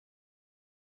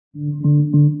Welcome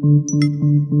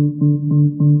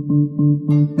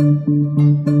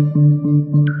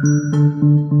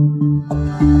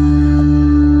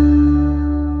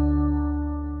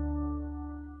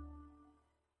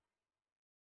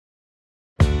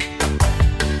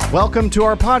to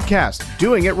our podcast,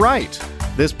 Doing It Right.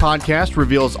 This podcast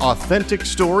reveals authentic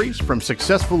stories from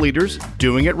successful leaders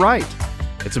doing it right.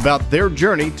 It's about their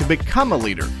journey to become a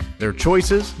leader, their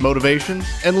choices, motivations,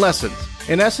 and lessons.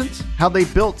 In essence, how they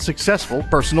built successful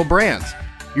personal brands.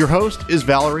 Your host is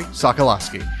Valerie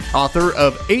Sokolowski, author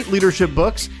of 8 leadership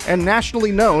books and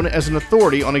nationally known as an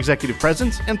authority on executive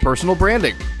presence and personal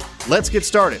branding. Let's get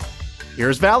started.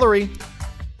 Here's Valerie.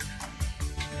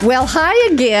 Well, hi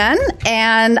again,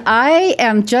 and I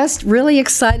am just really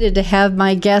excited to have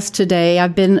my guest today.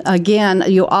 I've been, again,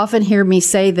 you often hear me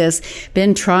say this,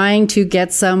 been trying to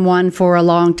get someone for a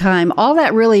long time. All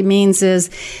that really means is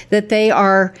that they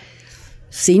are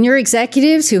senior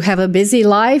executives who have a busy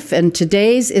life, and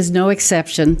today's is no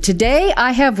exception. Today,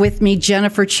 I have with me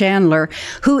Jennifer Chandler,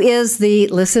 who is the,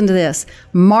 listen to this,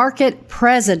 market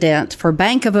president for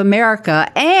Bank of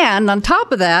America. And on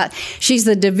top of that, she's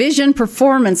the division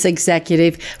performance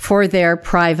executive for their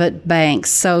private banks.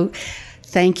 So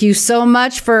thank you so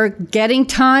much for getting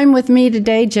time with me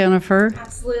today, Jennifer.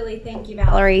 Absolutely. Thank you,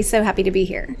 Valerie. So happy to be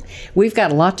here. We've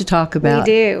got a lot to talk about.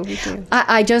 We do.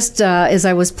 I just, as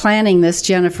I was planning this,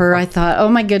 Jennifer, I thought, oh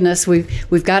my goodness,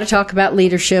 we've got to talk about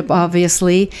leadership,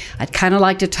 obviously. I'd kind of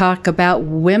like to talk about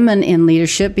women in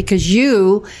leadership because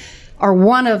you are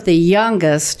one of the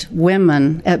youngest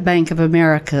women at Bank of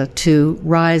America to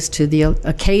rise to the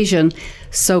occasion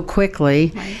so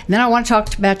quickly. Right. And then I want to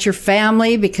talk about your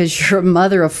family because you're a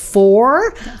mother of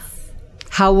 4. Yes.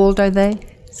 How old are they?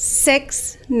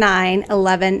 6, 9,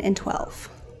 11, and 12.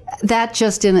 That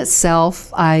just in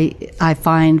itself, I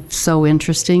find so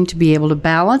interesting to be able to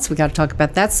balance. We got to talk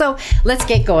about that. So let's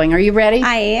get going. Are you ready?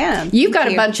 I am. You've got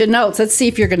a bunch of notes. Let's see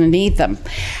if you're going to need them.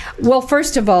 Well,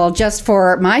 first of all, just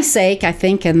for my sake, I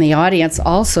think, and the audience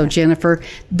also, Jennifer,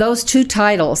 those 2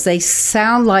 titles, they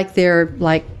sound like they're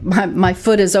like my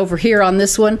foot is over here on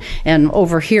this one and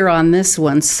over here on this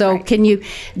one. So right. Can you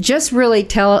just really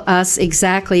tell us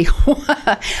exactly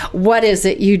what is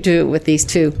it you do with these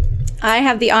 2? I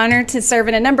have the honor to serve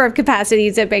in a number of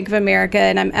capacities at Bank of America,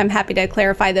 and I'm happy to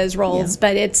clarify those roles,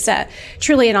 but it's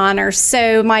truly an honor.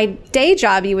 So my day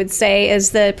job, you would say, is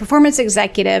the performance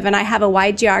executive, and I have a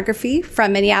wide geography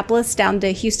from Minneapolis down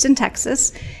to Houston,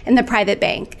 Texas, in the private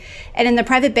bank. And in the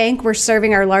private bank, we're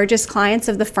serving our largest clients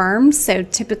of the firm. So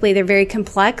typically they're very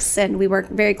complex and we work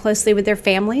very closely with their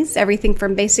families, everything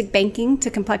from basic banking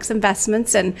to complex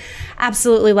investments, and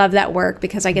absolutely love that work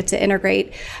because I get to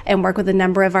integrate and work with a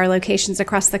number of our locations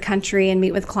across the country and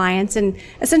meet with clients and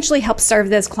essentially help serve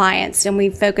those clients. And we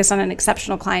focus on an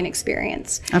exceptional client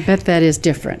experience. I bet that is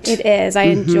different. It is. I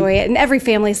enjoy it. And every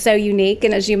family is so unique.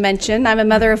 And as you mentioned, I'm a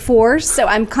mother of 4, so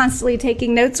I'm constantly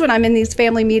taking notes when I'm in these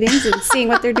family meetings and seeing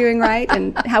what they're doing right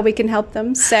and how we can help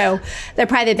them. So the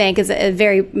private bank is a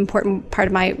very important part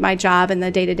of my job and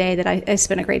the day-to-day that I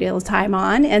spend a great deal of time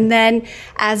on. And then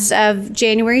as of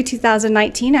January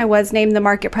 2019, I was named the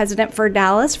market president for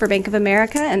Dallas for Bank of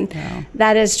America. And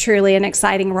that is truly an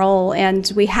exciting role.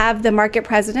 And we have the market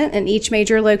president in each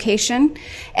major location.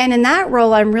 And in that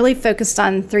role, I'm really focused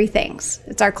on 3 things.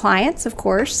 It's our clients, of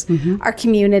course, our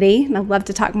community, and I'd love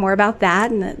to talk more about that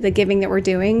and the giving that we're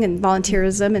doing and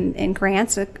volunteerism and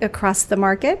grants across the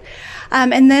market.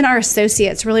 And then our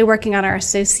associates, really working on our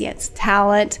associates,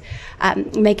 talent,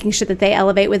 making sure that they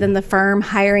elevate within the firm,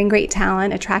 hiring great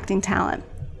talent, attracting talent.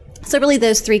 So really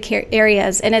those 3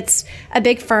 areas. And it's a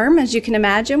big firm, as you can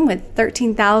imagine, with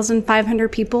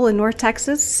 13,500 people in North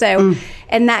Texas. So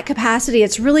in that capacity,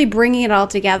 it's really bringing it all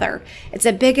together. It's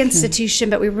a big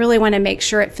institution, but we really want to make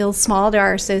sure it feels small to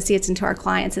our associates and to our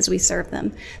clients as we serve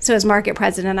them. So as market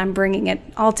president, I'm bringing it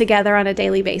all together on a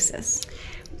daily basis.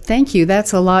 Thank you.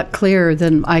 That's a lot clearer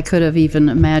than I could have even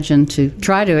imagined to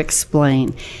try to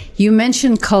explain. You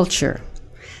mentioned culture.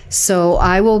 So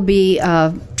I will be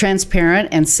transparent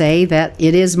and say that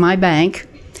it is my bank.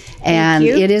 And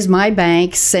it is my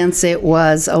bank since it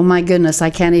was, oh my goodness,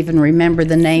 I can't even remember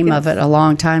the name of it a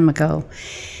long time ago.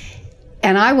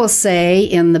 And I will say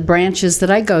in the branches that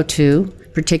I go to,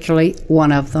 particularly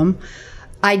one of them,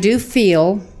 I do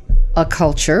feel a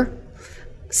culture.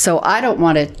 So I don't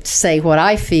want to say what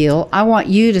I feel. I want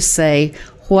you to say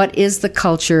what is the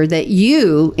culture that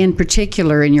you, in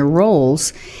particular in your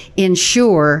roles,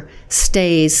 ensure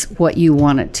stays what you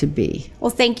want it to be. Well,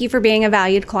 thank you for being a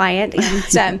valued client.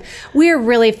 And we're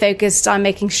really focused on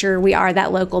making sure we are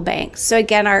that local bank. So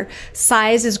again, our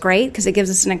size is great because it gives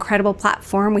us an incredible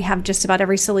platform. We have just about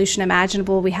every solution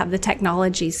imaginable. We have the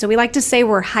technology. So we like to say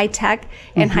we're high tech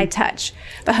and high touch.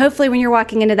 But hopefully when you're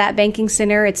walking into that banking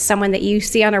center, it's someone that you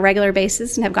see on a regular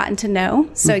basis and have gotten to know.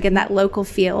 So again, that local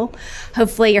feel.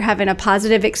 Hopefully you're having a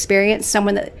positive experience,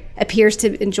 someone that appears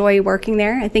to enjoy working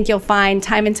there. I think you'll find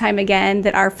time and time again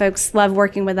that our folks love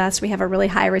working with us. We have a really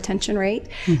high retention rate.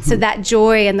 So that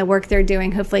joy in the work they're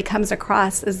doing hopefully comes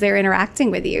across as they're interacting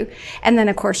with you. And then,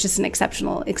 of course, just an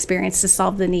exceptional experience to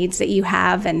solve the needs that you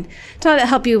have and to not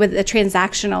help you with a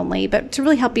transaction only, but to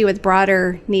really help you with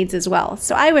broader needs as well.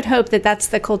 So I would hope that that's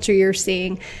the culture you're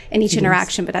seeing in each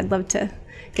interaction, but I'd love to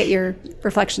get your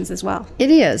reflections as well. It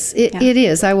is. It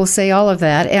is. I will say all of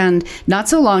that. And not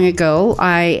so long ago,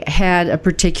 I had a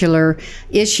particular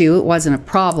issue. It wasn't a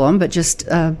problem, but just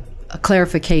a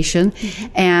clarification.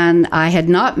 And I had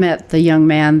not met the young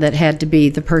man that had to be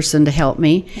the person to help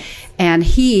me. And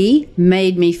he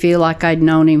made me feel like I'd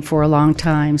known him for a long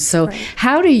time. So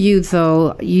how do you,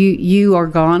 though, you are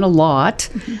gone a lot,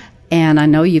 and I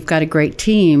know you've got a great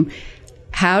team.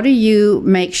 How do you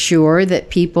make sure that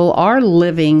people are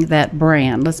living that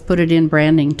brand? Let's put it in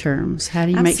branding terms. How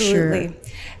do you make sure?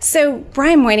 So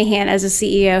Brian Moynihan, as a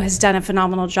CEO, has done a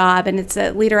phenomenal job, and it's a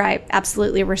leader I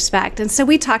absolutely respect. And so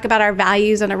we talk about our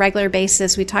values on a regular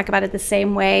basis. We talk about it the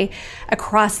same way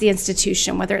across the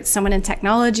institution, whether it's someone in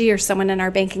technology or someone in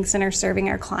our banking center serving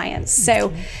our clients.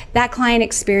 So that client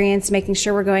experience, making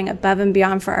sure we're going above and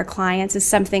beyond for our clients, is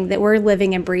something that we're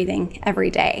living and breathing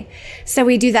every day. So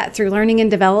we do that through learning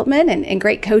and development and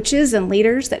great coaches and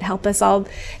leaders that help us all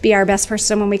be our best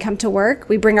person when we come to work.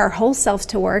 We bring our whole selves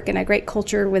to work in a great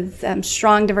culture with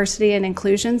strong diversity and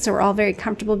inclusion, so we're all very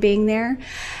comfortable being there.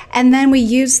 And then we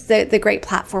use the great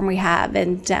platform we have,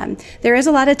 and there is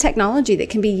a lot of technology that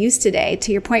can be used today.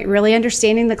 To your point, really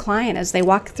understanding the client as they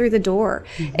walk through the door,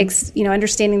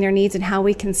 understanding their needs and how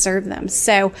we can serve them.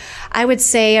 So I would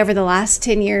say over the last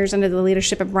 10 years under the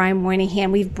leadership of Brian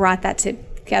Moynihan, we've brought that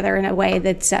together in a way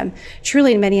that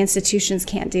truly many institutions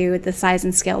can't do at the size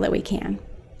and scale that we can.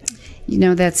 You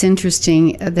know, that's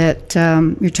interesting that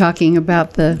you're talking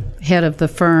about the head of the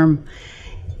firm.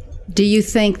 Do you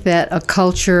think that a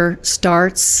culture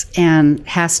starts and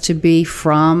has to be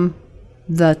from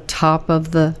the top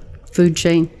of the food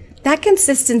chain? That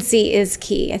consistency is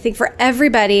key. I think for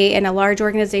everybody in a large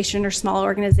organization or small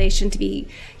organization to be,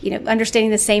 understanding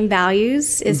the same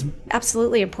values is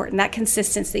absolutely important. That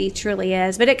consistency truly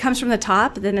is. But it comes from the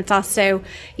top, then it's also,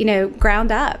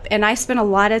 ground up. And I spend a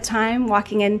lot of time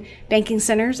walking in banking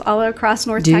centers all across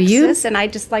North Texas. And I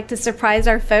just like to surprise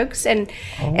our folks. And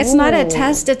it's not a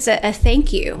test, it's a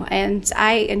thank you. And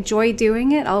I enjoy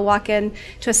doing it. I'll walk in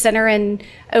to a center in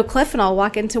Oak Cliff and I'll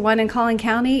walk into one in Collin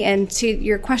County. And to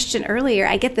your question earlier,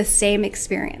 I get the same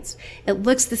experience. It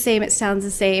looks the same, it sounds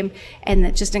the same, and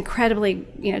it's just incredibly,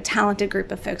 talented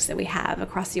group of folks that we have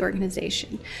across the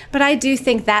organization. But I do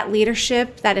think that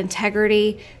leadership, that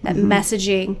integrity, that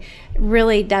messaging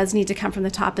really does need to come from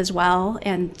the top as well.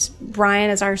 And Brian,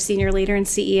 as our senior leader and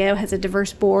CEO, has a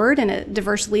diverse board and a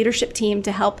diverse leadership team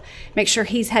to help make sure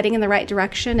he's heading in the right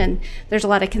direction. And there's a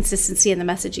lot of consistency in the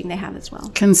messaging they have as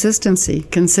well.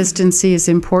 Consistency is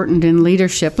important in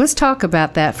leadership. Let's talk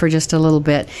about that for just a little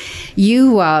bit.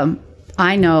 You,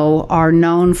 I know, are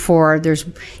known for,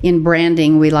 in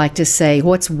branding, we like to say,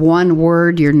 what's one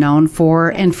word you're known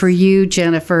for? Yes. And for you,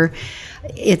 Jennifer,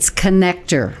 it's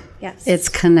connector. Yes. It's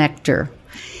connector.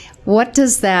 What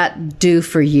does that do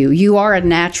for you? You are a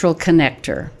natural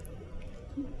connector.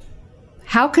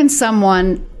 How can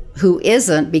someone who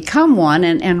isn't become one,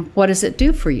 and what does it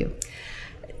do for you?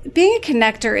 Being a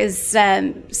connector is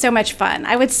so much fun,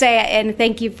 I would say, and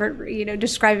thank you for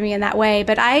describing me in that way,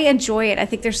 but I enjoy it. I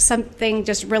think there's something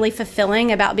just really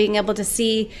fulfilling about being able to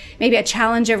see maybe a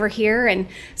challenge over here and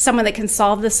someone that can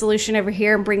solve the solution over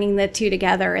here and bringing the two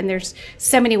together. And there's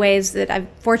so many ways that I've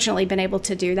fortunately been able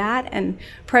to do that. And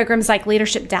programs like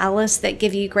Leadership Dallas that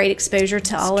give you great exposure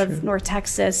to all of North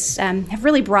Texas have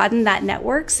really broadened that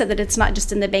network so that it's not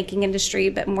just in the banking industry,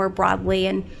 but more broadly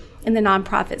in the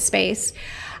nonprofit space.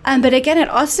 But again, it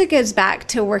also goes back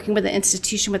to working with an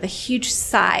institution with a huge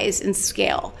size and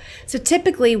scale. So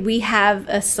typically we have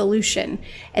a solution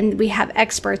and we have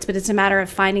experts, but it's a matter of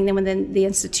finding them within the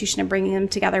institution and bringing them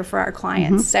together for our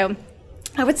clients. So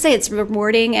I would say it's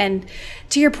rewarding. And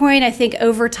to your point, I think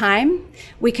over time,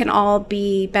 we can all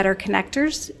be better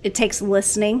connectors. It takes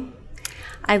listening.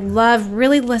 I love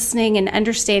really listening and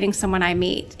understanding someone I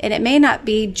meet. And it may not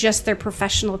be just their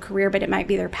professional career, but it might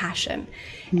be their passion.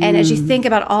 And as you think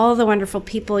about all the wonderful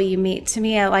people you meet, to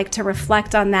me, I like to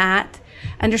reflect on that,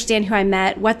 understand who I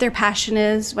met, what their passion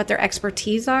is, what their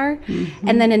expertise are.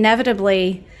 And then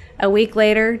inevitably, a week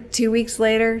later, 2 weeks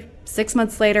later, 6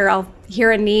 months later, I'll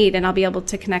hear a need and I'll be able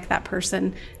to connect that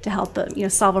person to help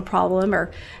solve a problem or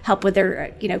help with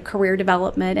their career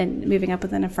development and moving up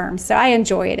within a firm. So I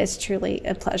enjoy it. It's truly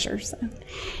a pleasure. So.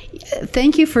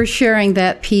 Thank you for sharing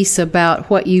that piece about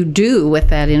what you do with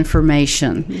that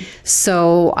information.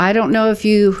 So I don't know if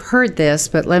you heard this,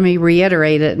 but let me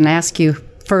reiterate it and ask you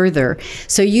further.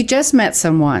 So you just met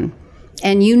someone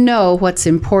and you know what's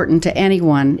important to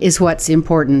anyone is what's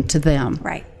important to them.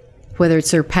 Right. Whether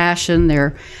it's their passion,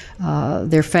 their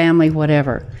family,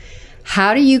 whatever.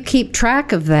 How do you keep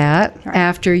track of that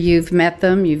after you've met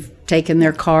them, you've taken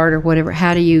their card or whatever?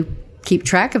 How do you keep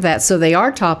track of that so they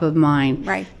are top of mind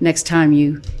next time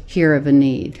you hear of a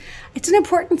need? It's an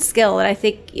important skill. And I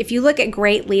think if you look at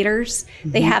great leaders,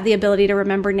 they have the ability to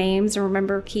remember names and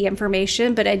remember key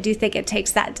information. But I do think it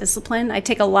takes that discipline. I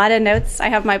take a lot of notes. I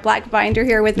have my black binder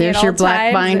here with me at all times. There's your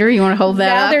black binder. You want to hold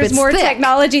that up? There's more thick.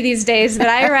 technology these days, but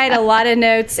I write a lot of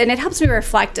notes. And it helps me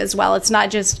reflect as well. It's not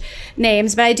just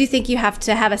names, but I do think you have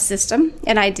to have a system.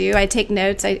 And I do. I take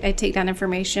notes. I take down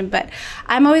information. But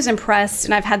I'm always impressed.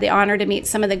 And I've had the honor to meet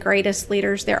some of the greatest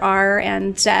leaders there are.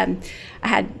 And I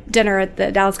had dinner at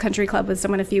the Dallas Country Club with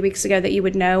someone a few weeks ago that you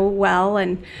would know well,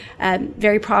 and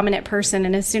very prominent person.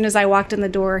 And as soon as I walked in the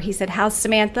door, he said, "How's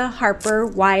Samantha, Harper,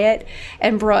 Wyatt,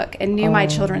 and Brooke?" and knew my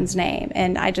children's name.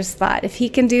 And I just thought, if he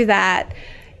can do that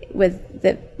with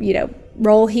the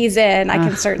role he's in, I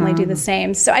can certainly do the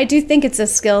same. So I do think it's a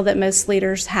skill that most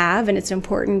leaders have, and it's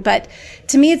important. But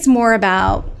to me, it's more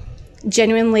about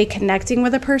genuinely connecting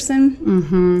with a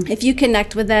person. If you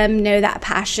connect with them, know that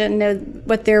passion, know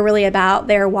what they're really about,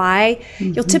 their why,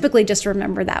 you'll typically just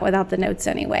remember that without the notes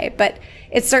anyway. But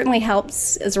it certainly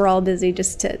helps, as we're all busy,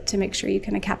 just to make sure you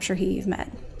kind of capture who you've met.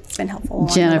 It's been helpful along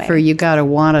Jennifer, the way. you got to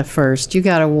want to first. You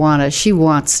got to want to. She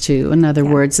wants to. In other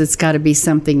words, it's got to be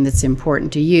something that's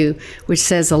important to you, which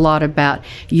says a lot about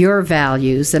your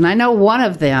values. And I know one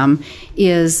of them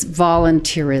is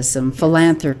volunteerism,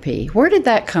 philanthropy. Where did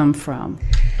that come from?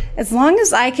 As long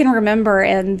as I can remember,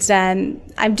 and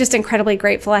I'm just incredibly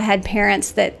grateful. I had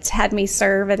parents that had me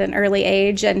serve at an early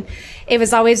age, and it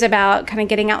was always about kind of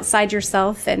getting outside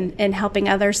yourself and helping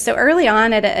others. So early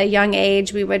on at a young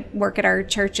age, we would work at our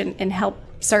church and help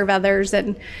serve others.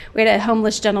 And we had a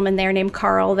homeless gentleman there named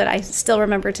Carl that I still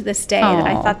remember to this day that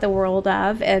I thought the world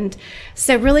of. And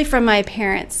so really from my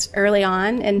parents early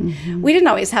on, and we didn't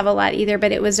always have a lot either,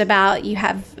 but it was about you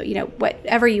have,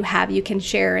 whatever you have, you can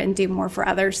share and do more for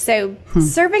others. So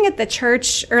serving at the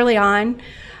church early on,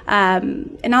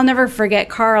 and I'll never forget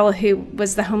Carl, who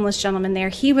was the homeless gentleman there.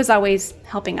 He was always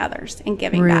helping others and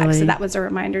giving back. So that was a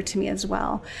reminder to me as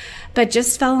well. But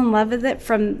just fell in love with it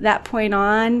from that point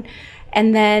on.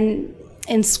 And then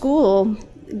in school,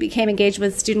 became engaged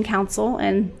with student council,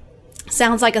 and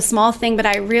sounds like a small thing, but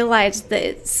I realized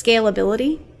the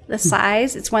scalability, the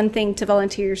size. It's one thing to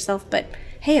volunteer yourself, but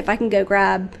hey, if I can go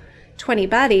grab 20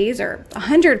 buddies or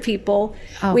 100 people,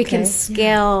 we can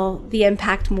scale the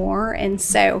impact more. And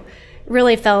so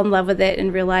really fell in love with it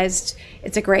and realized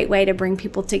it's a great way to bring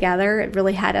people together. It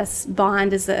really had us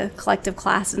bond as a collective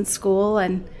class in school,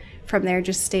 and from there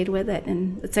just stayed with it.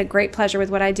 And it's a great pleasure with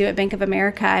what I do at Bank of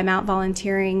America. I'm out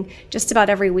volunteering just about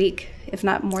every week, if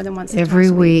not more than once. Every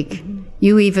week.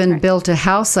 You even built a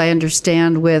house, I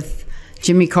understand, with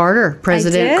Jimmy Carter,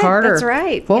 President Carter. That's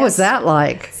right. What was that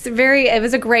like? It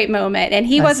was a great moment. And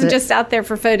he wasn't just out there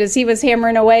for photos. He was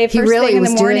hammering away first thing in the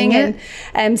morning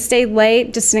and stayed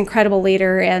late. Just an incredible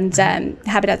leader. And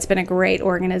Habitat's been a great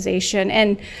organization.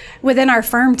 And within our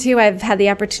firm, too, I've had the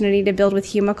opportunity to build with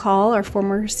Hugh McCall, our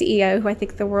former CEO, who I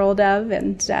think the world of,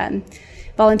 and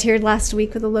volunteered last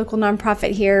week with a local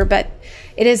nonprofit here. But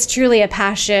it is truly a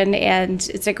passion, and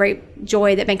it's a great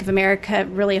joy that Bank of America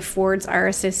really affords our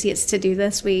associates to do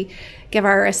this. We give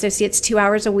our associates 2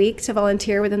 hours a week to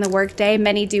volunteer within the workday.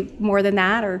 Many do more than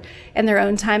that or in their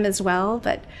own time as well.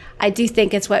 But I do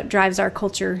think it's what drives our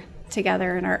culture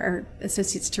together and our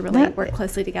associates to really work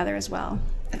closely together as well.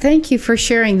 Thank you for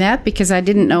sharing that, because I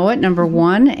didn't know it, number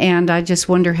one, and I just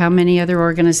wonder how many other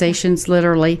organizations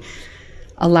literally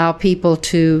allow people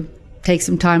to take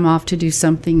some time off to do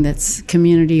something that's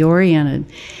community oriented.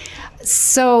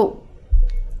 So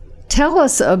tell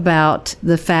us about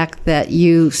the fact that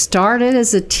you started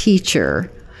as a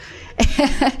teacher.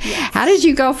 How did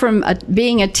you go from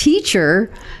being a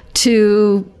teacher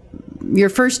to your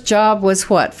first job was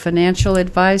what? Financial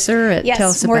advisor? Yes, Tell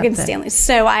us Morgan about that. Stanley.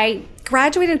 So I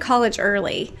graduated college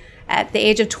early at the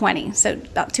age of 20, so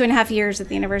about 2.5 years at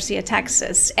the University of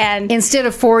Texas. And instead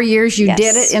of 4 years, you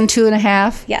did it in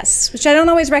 2.5? Yes, which I don't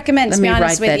always recommend, to be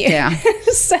honest with you. Let me write that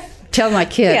down. So, tell my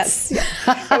kids.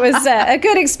 Yes, it was a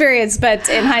good experience, but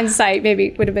in hindsight, maybe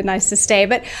it would have been nice to stay.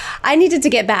 But I needed to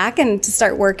get back and to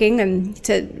start working and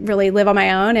to really live on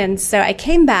my own. And so I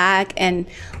came back and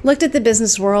looked at the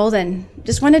business world and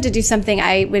just wanted to do something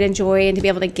I would enjoy and to be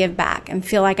able to give back and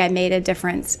feel like I made a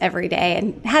difference every day,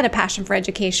 and had a passion for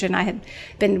education. I had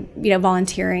been,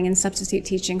 volunteering and substitute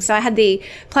teaching. So I had the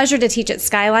pleasure to teach at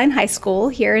Skyline High School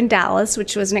here in Dallas,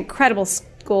 which was an incredible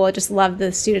school. I just loved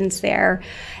the students there,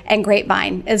 and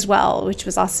Grapevine as well, which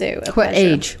was also a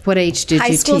pleasure. What age did you teach?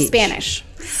 High school Spanish.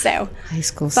 So high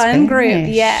school fun Spanish. group,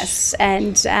 yes,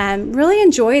 and really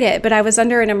enjoyed it. But I was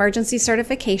under an emergency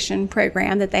certification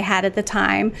program that they had at the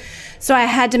time, so I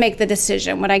had to make the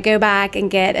decision: would I go back and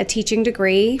get a teaching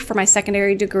degree for my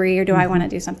secondary degree, or do I want to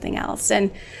do something else?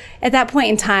 And at that point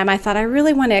in time, I thought I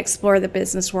really want to explore the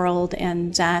business world,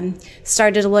 and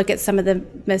started to look at some of the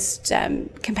most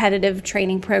competitive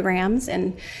training programs,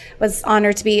 and was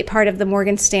honored to be part of the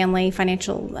Morgan Stanley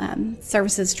Financial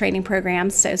Services training program.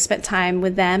 So spent time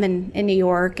with them in New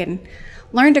York and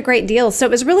learned a great deal. So it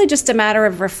was really just a matter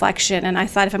of reflection. And I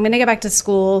thought, if I'm going to go back to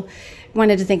school,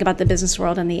 wanted to think about the business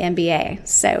world and the MBA.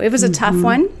 So it was a tough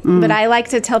one, but I like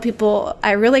to tell people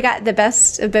I really got the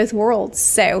best of both worlds.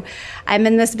 So I'm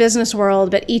in this business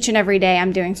world, but each and every day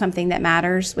I'm doing something that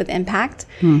matters with impact,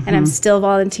 and I'm still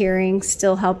volunteering,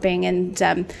 still helping.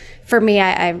 And for me,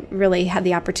 I really had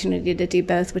the opportunity to do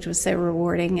both, which was so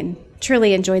rewarding, and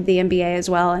truly enjoyed the MBA as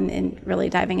well, and really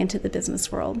diving into the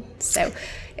business world. So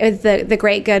it was the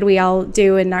great good we all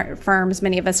do in our firms.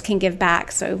 Many of us can give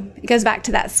back. So it goes back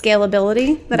to that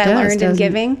scalability that I learned in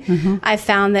giving. I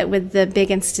found that with the big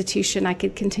institution, I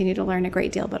could continue to learn a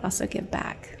great deal, but also give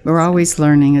back. We're always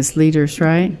learning as leaders,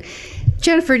 right?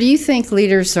 Jennifer, do you think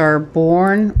leaders are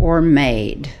born or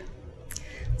made?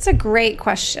 It's a great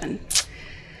question.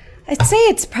 I'd say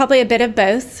it's probably a bit of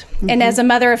both. And as a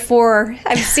mother of 4,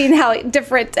 I've seen how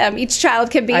different each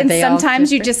child can be. And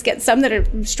sometimes you just get some that are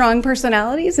strong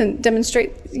personalities and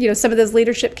demonstrate, some of those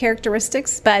leadership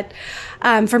characteristics. But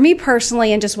for me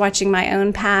personally, and just watching my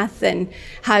own path and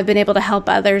how I've been able to help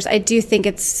others, I do think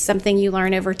it's something you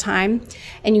learn over time,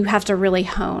 and you have to really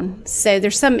hone. So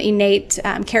there's some innate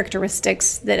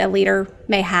characteristics that a leader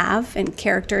may have, and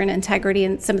character and integrity,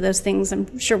 and some of those things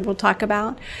I'm sure we'll talk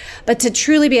about. But to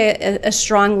truly be a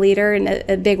strong leader in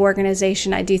a big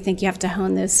organization, I do think you have to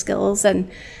hone those skills, and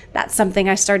that's something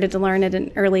I started to learn at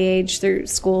an early age through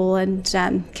school, and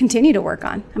continue to work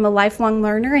on. I'm a lifelong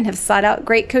learner and have sought out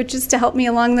great coaches to help me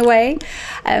along the way,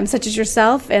 such as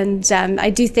yourself, and I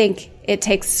do think it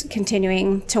takes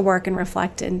continuing to work and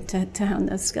reflect and to hone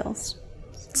those skills.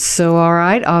 So, all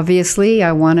right, obviously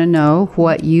I want to know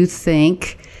what you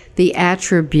think the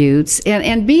attributes,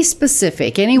 and be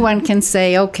specific. Anyone can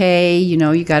say, okay,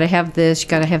 you got to have this, you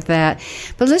got to have that,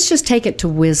 but let's just take it to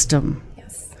wisdom.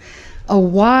 Yes. A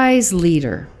wise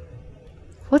leader.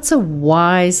 What's a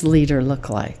wise leader look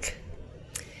like?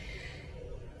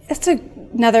 That's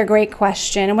another great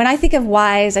question. And when I think of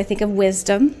wise, I think of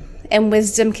wisdom. And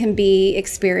wisdom can be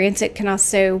experience. It can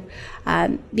also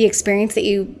be experience that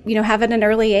you have at an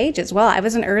early age as well. I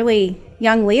was an early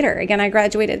young leader. Again, I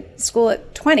graduated school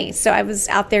at 20, so I was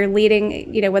out there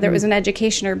leading, whether it was in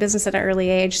education or business at an early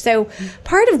age. So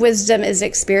part of wisdom is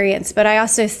experience, but I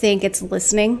also think it's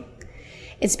listening.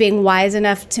 It's being wise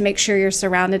enough to make sure you're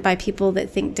surrounded by people that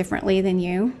think differently than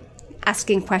you,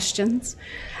 asking questions.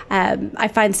 I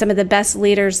find some of the best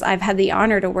leaders I've had the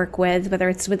honor to work with, whether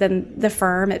it's within the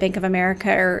firm at Bank of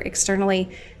America or externally,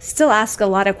 still ask a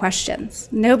lot of questions.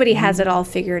 Nobody has it all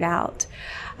figured out.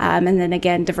 And then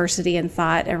again, diversity in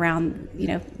thought around,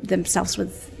 themselves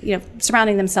with,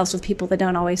 surrounding themselves with people that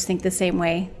don't always think the same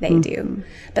way they do.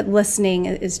 But listening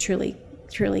is truly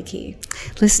key.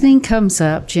 Listening comes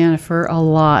up, Jennifer, a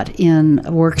lot in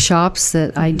workshops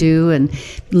that I do, and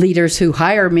leaders who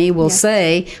hire me will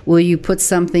say, will you put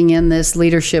something in this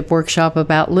leadership workshop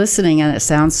about listening? And it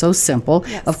sounds so simple.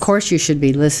 Yes. Of course you should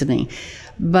be listening.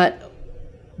 But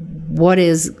what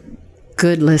is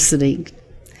good listening?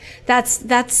 That's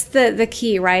the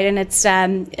key, right? And it's,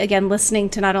 again, listening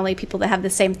to not only people that have the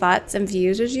same thoughts and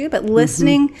views as you, but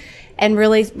listening and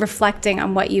really reflecting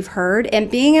on what you've heard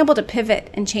and being able to pivot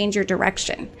and change your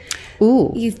direction.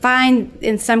 Ooh. You find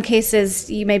in some cases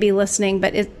you may be listening,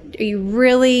 but are you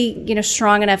really,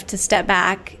 strong enough to step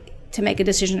back to make a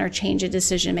decision or change a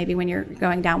decision, maybe when you're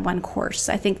going down one course.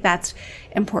 I think that's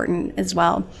important as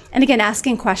well. And again,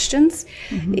 asking questions,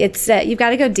 it's you've got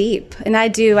to go deep. And I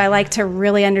like to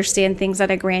really understand things at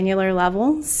a granular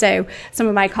level. So some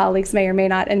of my colleagues may or may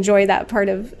not enjoy that part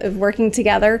of working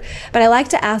together, but I like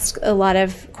to ask a lot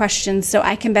of questions so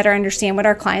I can better understand what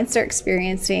our clients are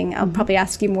experiencing. I'll probably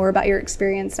ask you more about your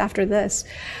experience after this.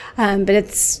 But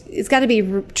it's got to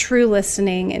be true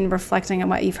listening and reflecting on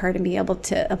what you've heard and be able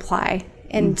to apply.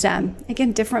 And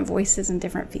again, different voices and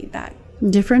different feedback.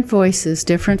 Different voices,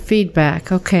 different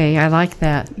feedback. Okay, I like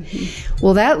that.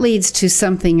 Well, that leads to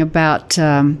something about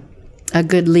a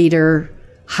good leader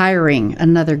hiring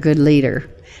another good leader.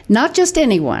 Not just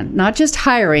anyone, not just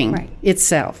hiring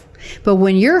itself, but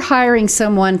when you're hiring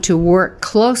someone to work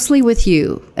closely with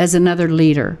you as another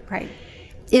leader,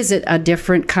 is it a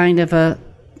different kind of a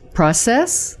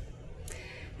process?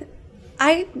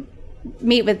 I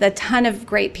meet with a ton of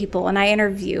great people and I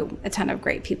interview a ton of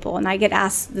great people, and I get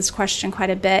asked this question quite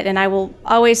a bit, and I will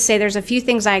always say there's a few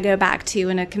things I go back to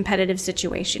in a competitive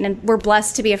situation, and we're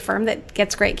blessed to be a firm that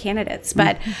gets great candidates,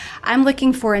 but I'm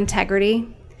looking for integrity,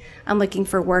 I'm looking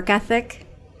for work ethic,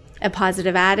 a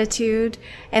positive attitude,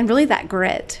 and really that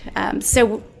grit.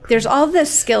 So there's all the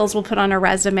skills we'll put on a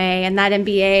resume, and that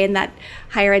MBA and that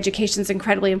higher education is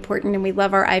incredibly important, and we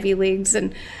love our Ivy Leagues,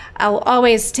 and I'll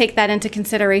always take that into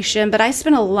consideration. But I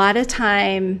spend a lot of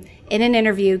time in an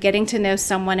interview getting to know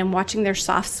someone and watching their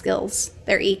soft skills,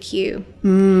 their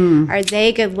EQ. Are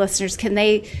they good listeners? Can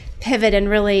they pivot and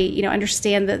really,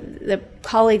 understand the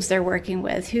colleagues they're working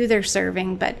with, who they're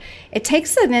serving? But it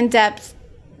takes an in-depth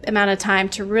amount of time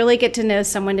to really get to know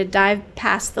someone, to dive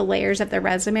past the layers of their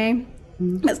resume.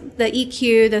 The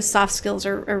EQ, those soft skills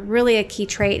are really a key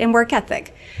trait, and work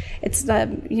ethic. It's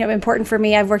important for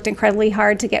me. I've worked incredibly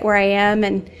hard to get where I am,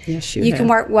 and you can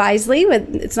work wisely.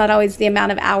 It's not always the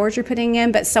amount of hours you're putting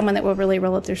in, but someone that will really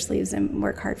roll up their sleeves and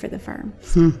work hard for the firm.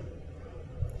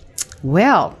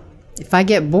 Well, if I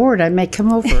get bored, I may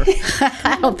come over.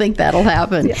 I don't think that'll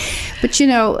happen. But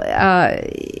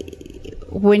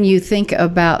when you think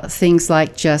about things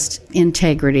like just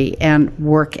integrity and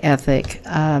work ethic,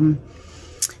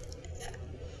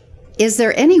 is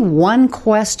there any one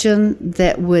question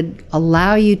that would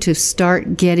allow you to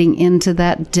start getting into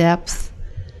that depth?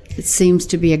 It seems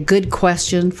to be a good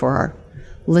question for our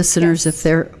listeners if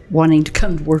they're wanting to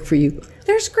come to work for you.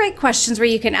 There's great questions where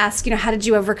you can ask, how did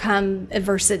you overcome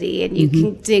adversity? And you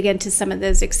can dig into some of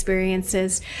those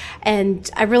experiences. And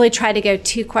I really try to go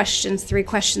 2 questions, 3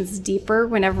 questions deeper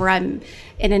whenever I'm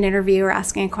in an interview or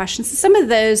asking a question. So some of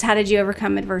those, how did you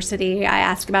overcome adversity? I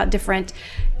ask about different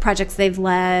projects they've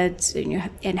led,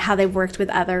 and how they've worked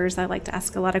with others. I like to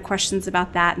ask a lot of questions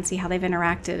about that and see how they've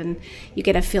interacted, and you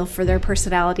get a feel for their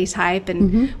personality type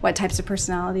and what types of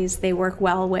personalities they work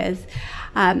well with.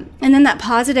 And then that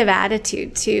positive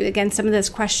attitude too. Again, some of those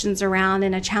questions around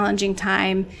in a challenging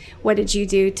time, what did you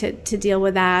do to deal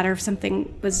with that? Or if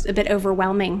something was a bit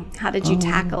overwhelming, how did you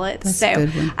tackle it? So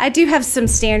I do have some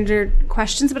standard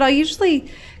questions, but I'll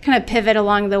usually kind of pivot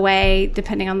along the way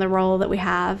depending on the role that we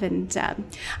have. And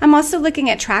I'm also looking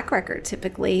at track record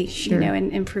typically,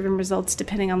 and improving results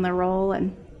depending on the role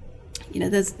and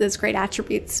those great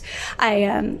attributes.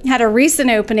 I had a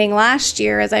recent opening last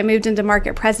year as I moved into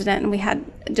market president, and we had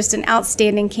just an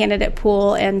outstanding candidate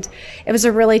pool, and it was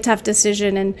a really tough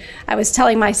decision. And I was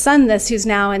telling my son this, who's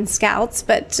now in Scouts,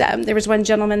 but there was one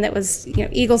gentleman that was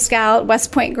Eagle Scout,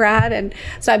 West Point grad, and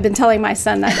so I've been telling my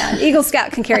son that Eagle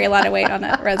Scout can carry a lot of weight on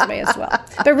a resume as well.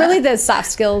 But really those soft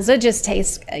skills, it just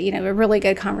takes a really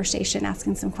good conversation,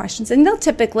 asking some questions, and they'll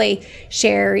typically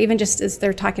share, even just as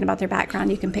they're talking about their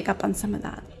background, you can pick up on some of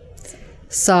that.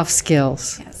 Soft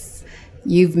skills. Yes.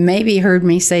 You've maybe heard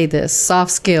me say this. Soft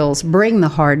skills bring the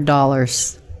hard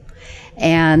dollars.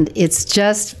 And it's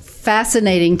just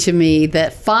fascinating to me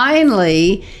that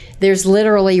finally there's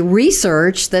literally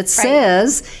research that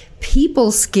says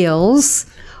people skills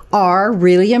are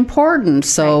really important.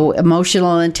 So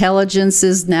emotional intelligence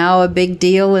is now a big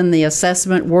deal in the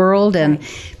assessment world, and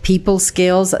people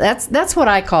skills. That's what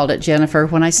I called it, Jennifer,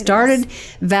 when I started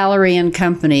Valerie and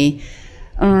Company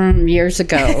years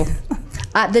ago.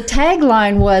 The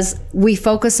tagline was, we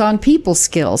focus on people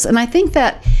skills. And I think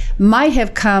that might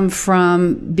have come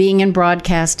from being in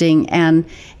broadcasting and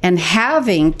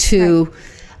having to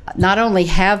not only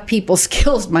have people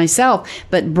skills myself,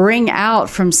 but bring out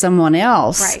from someone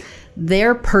else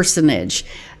their personage.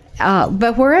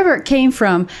 But wherever it came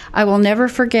from, I will never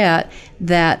forget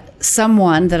that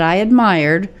someone that I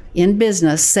admired in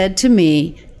business said to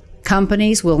me,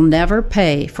 companies will never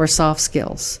pay for soft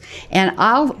skills. And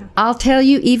I'll tell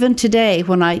you, even today,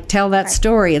 when I tell that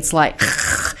story, it's like,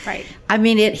 Right. I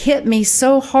mean, it hit me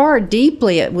so hard,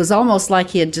 deeply. It was almost like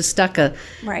he had just stuck a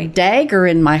dagger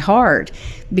in my heart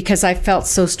because I felt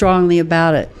so strongly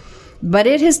about it. But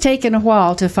it has taken a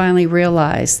while to finally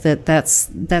realize that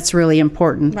that's really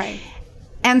important. Right.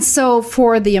 And so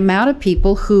for the amount of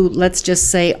people who, let's just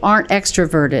say, aren't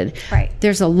extroverted,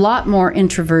 there's a lot more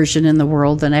introversion in the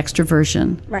world than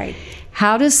extroversion. Right.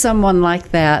 How does someone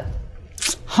like that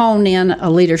hone in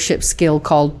a leadership skill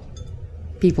called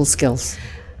people skills?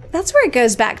 That's where it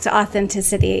goes back to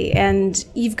authenticity, and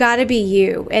you've got to be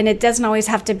you, and it doesn't always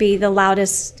have to be the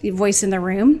loudest voice in the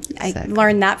room. Exactly. I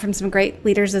learned that from some great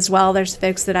leaders as well. There's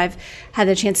folks that I've had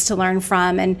the chance to learn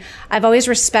from, and I've always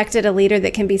respected a leader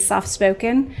that can be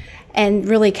soft-spoken and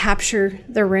really capture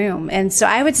the room. And so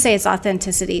I would say it's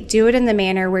authenticity. Do it in the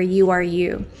manner where you are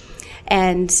you.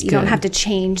 And you don't have to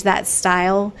change that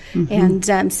style. And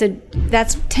so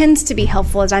that tends to be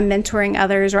helpful as I'm mentoring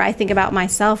others, or I think about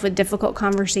myself with difficult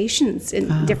conversations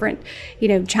in different,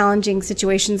 challenging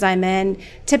situations I'm in.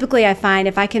 Typically, I find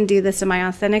if I can do this in my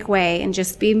authentic way and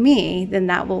just be me, then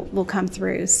that will come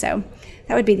through. So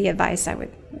that would be the advice I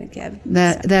would give.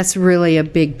 That's really a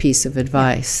big piece of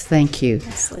advice. Thank you.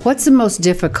 Absolutely. What's the most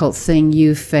difficult thing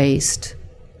you've faced?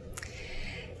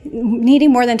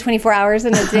 Needing more than 24 hours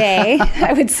in a day,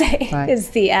 I would say, is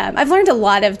the, I've learned a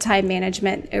lot of time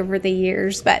management over the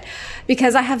years, but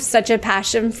because I have such a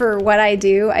passion for what I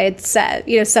do, it's,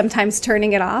 sometimes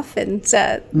turning it off and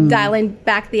dialing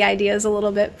back the ideas a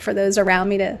little bit for those around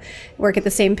me to work at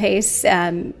the same pace.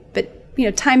 But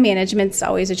time management's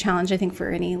always a challenge, I think, for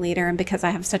any leader. And because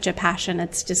I have such a passion,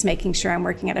 it's just making sure I'm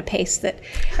working at a pace that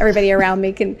everybody around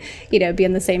me can, be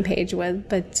on the same page with.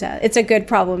 But it's a good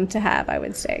problem to have, I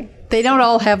would say. They don't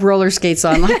all have roller skates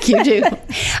on like you do.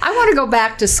 I want to go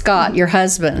back to Scott, your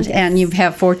husband, and you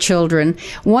have 4 children.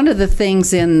 One of the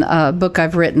things in a book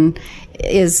I've written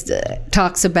is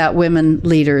talks about women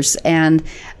leaders, and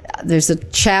there's a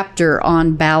chapter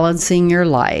on balancing your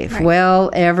life. Right.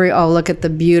 Well, look at the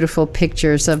beautiful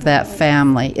pictures of that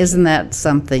family. Isn't that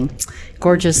something?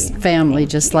 Gorgeous family,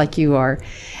 just like you are.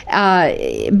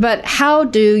 But how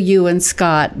do you and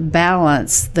Scott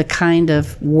balance the kind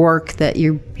of work that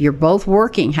you're both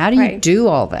working? How do you do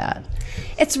all that?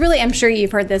 It's really, I'm sure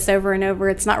you've heard this over and over,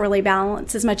 it's not really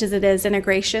balance as much as it is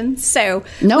integration. So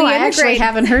no, I actually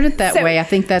haven't heard it that way. I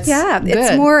think that's good.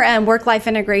 It's more work-life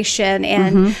integration.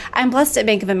 And I'm blessed at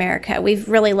Bank of America. We've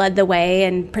really led the way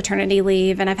in paternity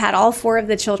leave. And I've had all 4 of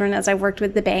the children as I've worked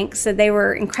with the bank. So they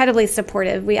were incredibly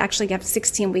supportive. We actually have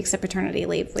 16 weeks of paternity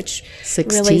leave, which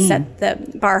really set the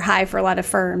bar high for a lot of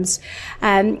firms.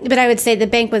 But I would say the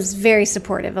bank was very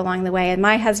supportive along the way. And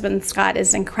my husband, Scott,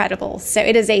 is incredible. So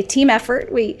it is a team effort.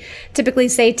 We typically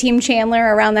say Team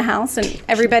Chandler around the house, and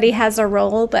everybody has a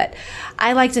role. But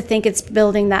I like to think it's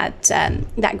building that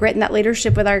grit and that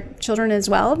leadership with our children as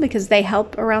well, because they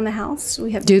help around the house.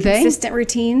 We have consistent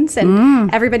routines,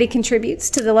 and everybody contributes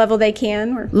to the level they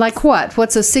can. Like what?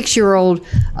 What's a 6-year-old?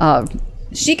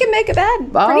 She can make a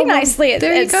bed pretty nicely at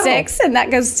 6, and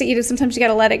that goes to, sometimes you got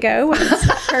to let it go when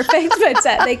it's perfect,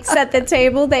 but they set the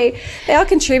table. They all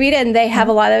contribute, and they have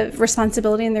a lot of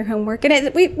responsibility in their homework,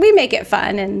 and we make it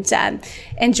fun and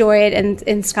enjoy it,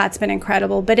 and Scott's been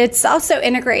incredible, but it's also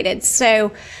integrated.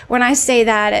 So when I say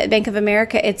that at Bank of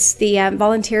America, it's the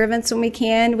volunteer events when we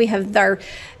can. We have our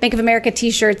Bank of America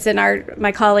t-shirts, and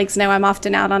my colleagues know I'm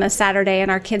often out on a Saturday,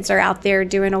 and our kids are out there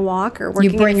doing a walk or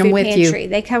working in a food pantry.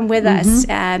 They come with us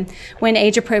when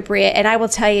age appropriate. And I will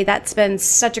tell you, that's been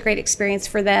such a great experience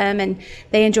for them, and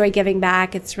they enjoy giving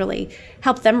back. It's really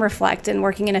helped them reflect, and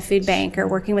working in a food bank or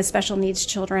working with special needs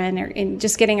children, or in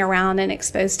just getting around and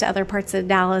exposed to other parts of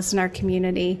Dallas and our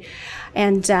community.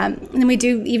 And then we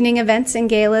do evening events and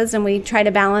galas, and we try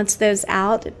to balance those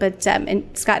out. But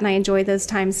and Scott and I enjoy those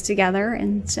times together,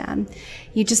 and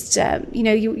you just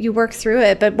you work through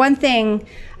it. But one thing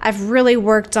I've really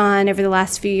worked on over the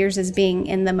last few years is being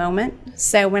in the moment.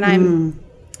 So when I'm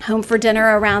home for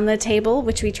dinner around the table,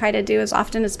 which we try to do as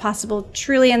often as possible,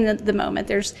 truly in the moment.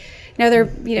 There's no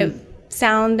other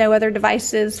sound, no other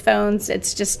devices, phones.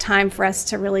 It's just time for us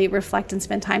to really reflect and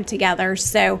spend time together.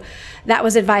 So that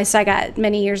was advice I got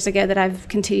many years ago that I've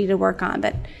continued to work on.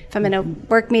 But if I'm in a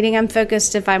work meeting, I'm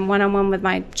focused. If I'm one-on-one with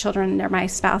my children or my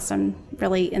spouse, I'm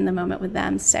really in the moment with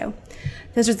them. So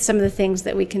those are some of the things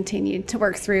that we continue to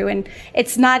work through. And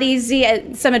it's not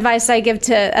easy. Some advice I give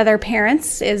to other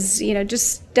parents is,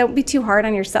 just don't be too hard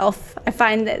on yourself. I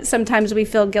find that sometimes we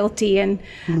feel guilty and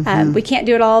we can't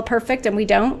do it all perfect, and we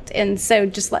don't. And so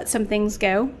just let some things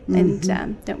go and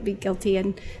don't be guilty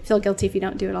and feel guilty if you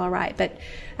don't do it all right. But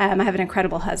I have an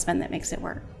incredible husband that makes it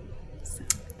work. So.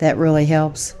 That really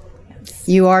helps.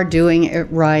 You are doing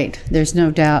it right. There's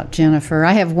no doubt, Jennifer.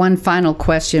 I have one final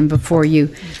question before you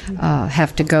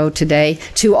have to go today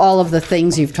to all of the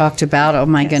things you've talked about. Oh,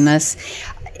 my goodness.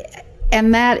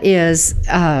 And that is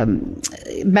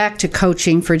back to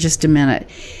coaching for just a minute.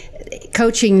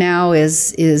 Coaching now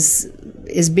is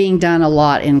being done a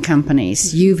lot in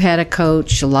companies. You've had a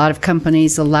coach. A lot of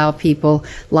companies allow people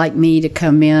like me to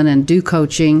come in and do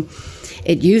coaching.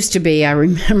 It used to be, I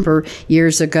remember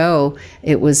years ago,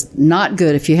 it was not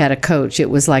good if you had a coach.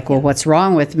 It was like, well, what's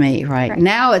wrong with me, right?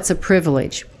 Now it's a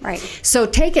privilege. Right. So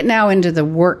take it now into the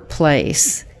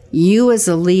workplace. You as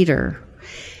a leader,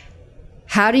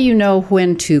 how do you know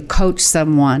when to coach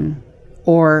someone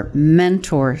or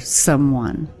mentor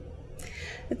someone?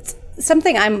 It's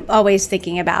something I'm always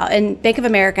thinking about. And Bank of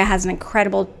America has an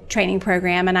incredible training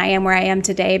program, and I am where I am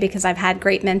today because I've had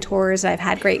great mentors, I've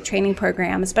had great training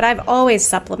programs, but I've always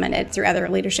supplemented through other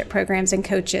leadership programs and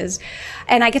coaches.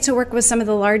 And I get to work with some of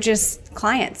the largest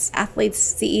clients, athletes,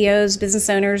 CEOs, business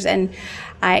owners, and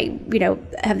I,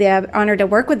 have the honor to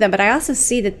work with them, but I also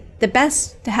see that the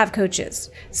best to have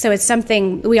coaches. So it's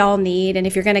something we all need. And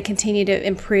if you're going to continue to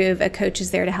improve, a coach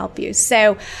is there to help you.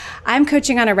 So I'm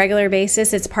coaching on a regular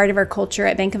basis. It's part of our culture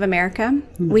at Bank of America.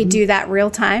 We do that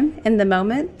real time in the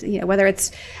moment, whether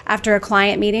it's after a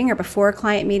client meeting or before a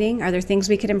client meeting. Are there things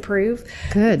we could improve?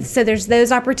 Good. So there's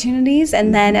those opportunities.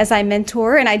 And then as I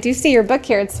mentor, and I do see your book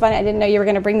here. It's funny. I didn't know you were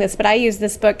going to bring this, but I use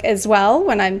this book as well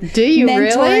when I'm mentoring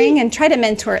really? And try to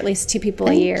mentor at least 2 people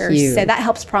a year. So that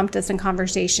helps prompt us in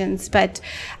conversations. But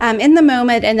in the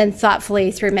moment and then thoughtfully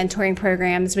through mentoring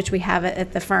programs, which we have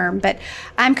at the firm. But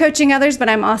I'm coaching others, but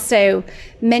I'm also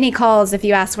many calls. If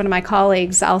you ask one of my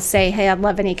colleagues, I'll say, hey, I'd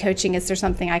love any coaching. Is there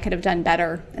something I could have done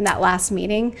better in that last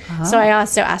meeting? So I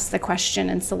also ask the question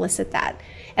and solicit that.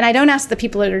 And I don't ask the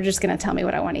people that are just going to tell me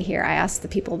what I want to hear. I ask the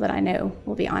people that I know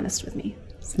will be honest with me.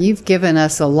 So. You've given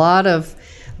us a lot of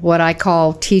what I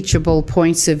call teachable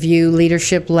points of view,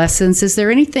 leadership lessons. Is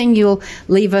there anything you'll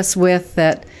leave us with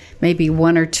that maybe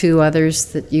 1 or 2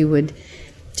 others that you would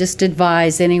just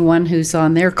advise anyone who's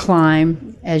on their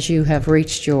climb as you have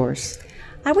reached yours?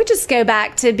 I would just go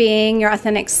back to being your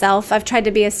authentic self. I've tried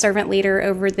to be a servant leader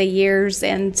over the years,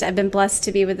 and I've been blessed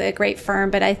to be with a great firm.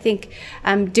 But I think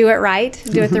do it right,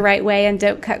 do it the right way, and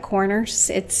don't cut corners.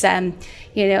 It's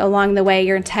along the way,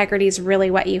 your integrity is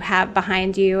really what you have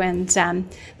behind you, and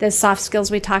the soft skills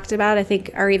we talked about, I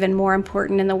think, are even more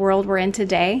important in the world we're in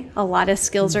today. A lot of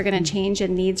skills are going to change,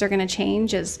 and needs are going to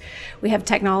change as we have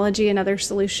technology and other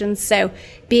solutions. So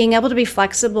being able to be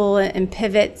flexible and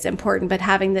pivot is important, but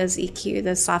having those EQ,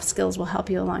 those soft skills will help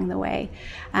you along the way.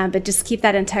 But just keep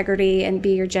that integrity and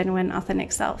be your genuine,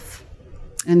 authentic self.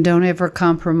 And don't ever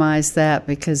compromise that,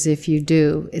 because if you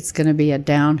do, it's going to be a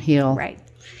downhill. Right.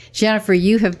 Jennifer,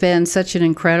 you have been such an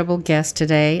incredible guest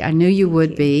today. I knew you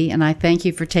would be, and I thank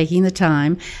you for taking the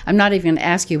time. I'm not even going to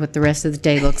ask you what the rest of the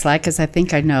day looks like, because I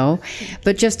think I know.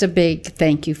 But just a big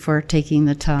thank you for taking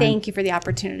the time. Thank you for the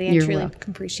opportunity. I truly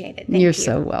appreciate it. You're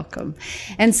so welcome.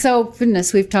 And so,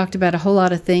 goodness, we've talked about a whole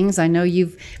lot of things. I know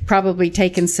you've probably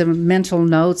taken some mental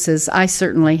notes, as I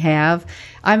certainly have.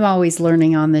 I'm always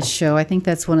learning on this show. I think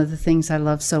that's one of the things I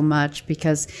love so much,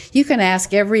 because you can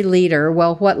ask every leader,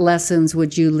 well, what lessons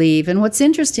would you leave? And what's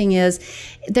interesting is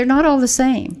they're not all the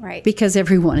same, right? Because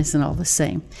everyone isn't all the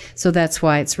same. So that's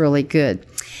why it's really good.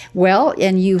 Well,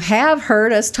 and you have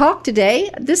heard us talk today.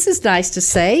 This is nice to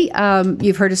say.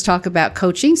 You've heard us talk about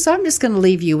coaching, so I'm just going to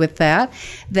leave you with that.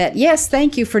 That, yes,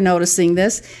 thank you for noticing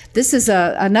this. This is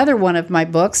another one of my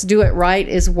books. Do It Right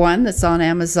is one that's on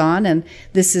Amazon, and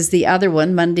this is the other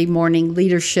one, Monday Morning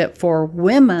Leadership for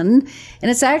Women. And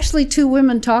it's actually 2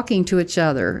 women talking to each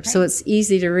other, right. So it's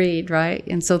easy to read, right?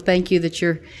 And so thank you that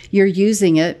you're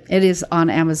using it. It is on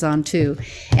Amazon too.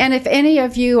 And if any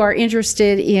of you are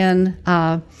interested in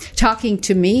talking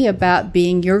to me about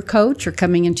being your coach or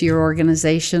coming into your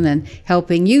organization and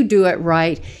helping you do it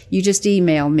right, you just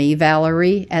email me,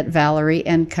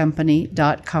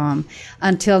 Valerie@ValerieandCompany.com.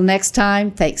 Until next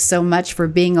time, thanks so much for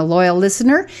being a loyal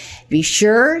listener. Be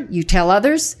sure you tell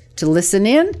others to listen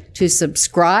in, to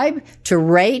subscribe, to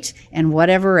rate, and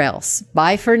whatever else.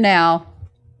 Bye for now.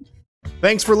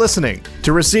 Thanks for listening.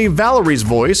 To receive Valerie's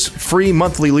voice, free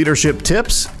monthly leadership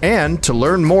tips, and to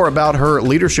learn more about her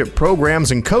leadership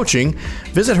programs and coaching,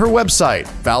 visit her website,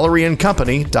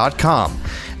 ValerieandCompany.com.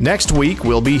 Next week,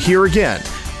 we'll be here again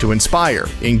to inspire,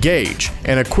 engage,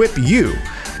 and equip you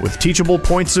with teachable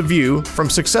points of view from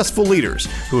successful leaders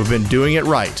who have been doing it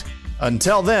right.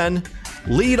 Until then,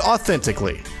 lead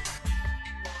authentically.